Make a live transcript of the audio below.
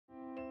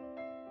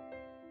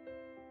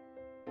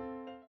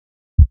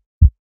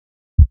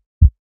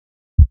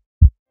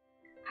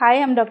Hi,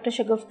 I'm Dr.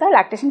 Shagufta,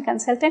 lactation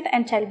consultant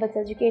and childbirth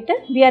educator.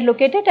 We are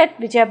located at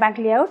Vijaya Bank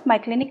layout. My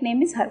clinic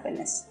name is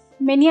HerWellness.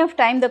 Many of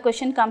time the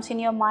question comes in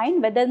your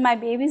mind whether my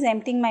baby is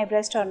emptying my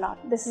breast or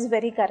not. This is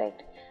very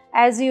correct.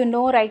 As you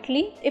know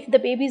rightly, if the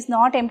baby is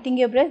not emptying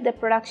your breast, the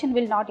production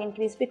will not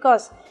increase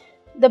because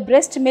the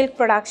breast milk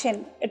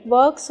production, it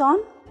works on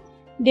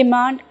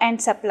demand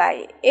and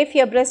supply. If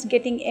your breast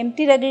getting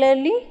empty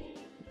regularly,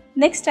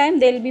 next time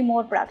there will be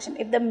more production.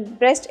 If the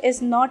breast is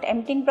not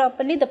emptying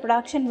properly, the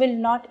production will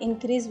not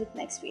increase with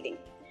next feeding.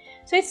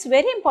 So it's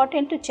very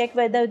important to check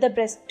whether the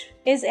breast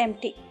is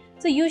empty.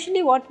 So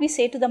usually what we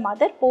say to the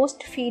mother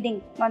post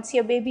feeding, once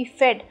your baby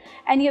fed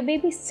and your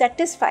baby is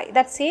satisfied,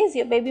 that says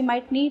your baby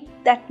might need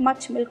that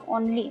much milk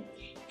only.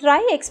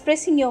 Try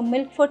expressing your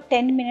milk for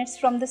 10 minutes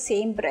from the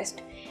same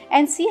breast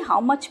and see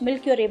how much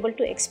milk you are able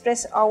to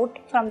express out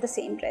from the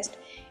same breast.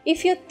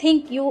 If you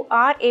think you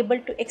are able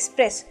to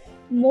express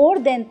more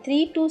than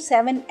 3 to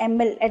 7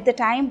 ml at the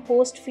time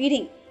post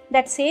feeding,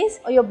 that says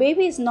your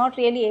baby is not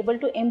really able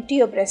to empty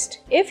your breast.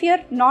 If you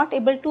are not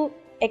able to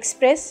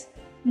express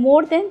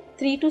more than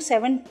 3 to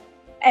 7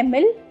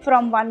 ml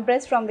from one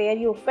breast from where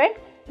you fed,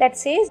 that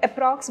says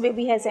approx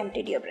baby has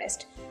emptied your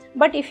breast.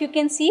 But if you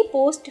can see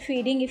post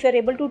feeding, if you are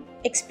able to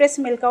express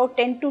milk out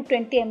 10 to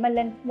 20 ml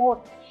and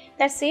more,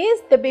 that says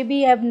the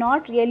baby have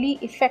not really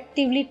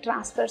effectively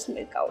transfers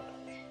milk out.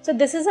 So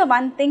this is a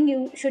one thing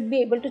you should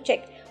be able to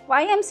check.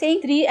 Why I am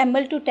saying 3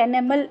 ml to 10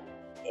 ml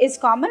is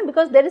common,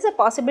 because there is a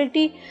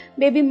possibility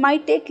baby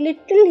might take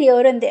little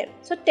here and there.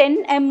 So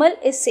 10 ml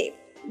is safe.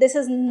 This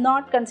is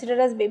not considered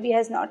as baby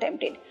has not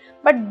emptied.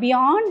 But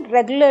beyond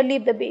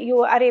regularly, you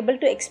are able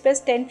to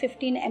express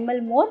 10-15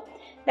 ml more,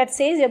 that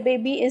says your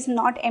baby is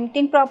not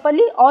emptying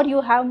properly or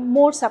you have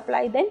more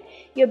supply than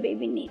your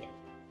baby need.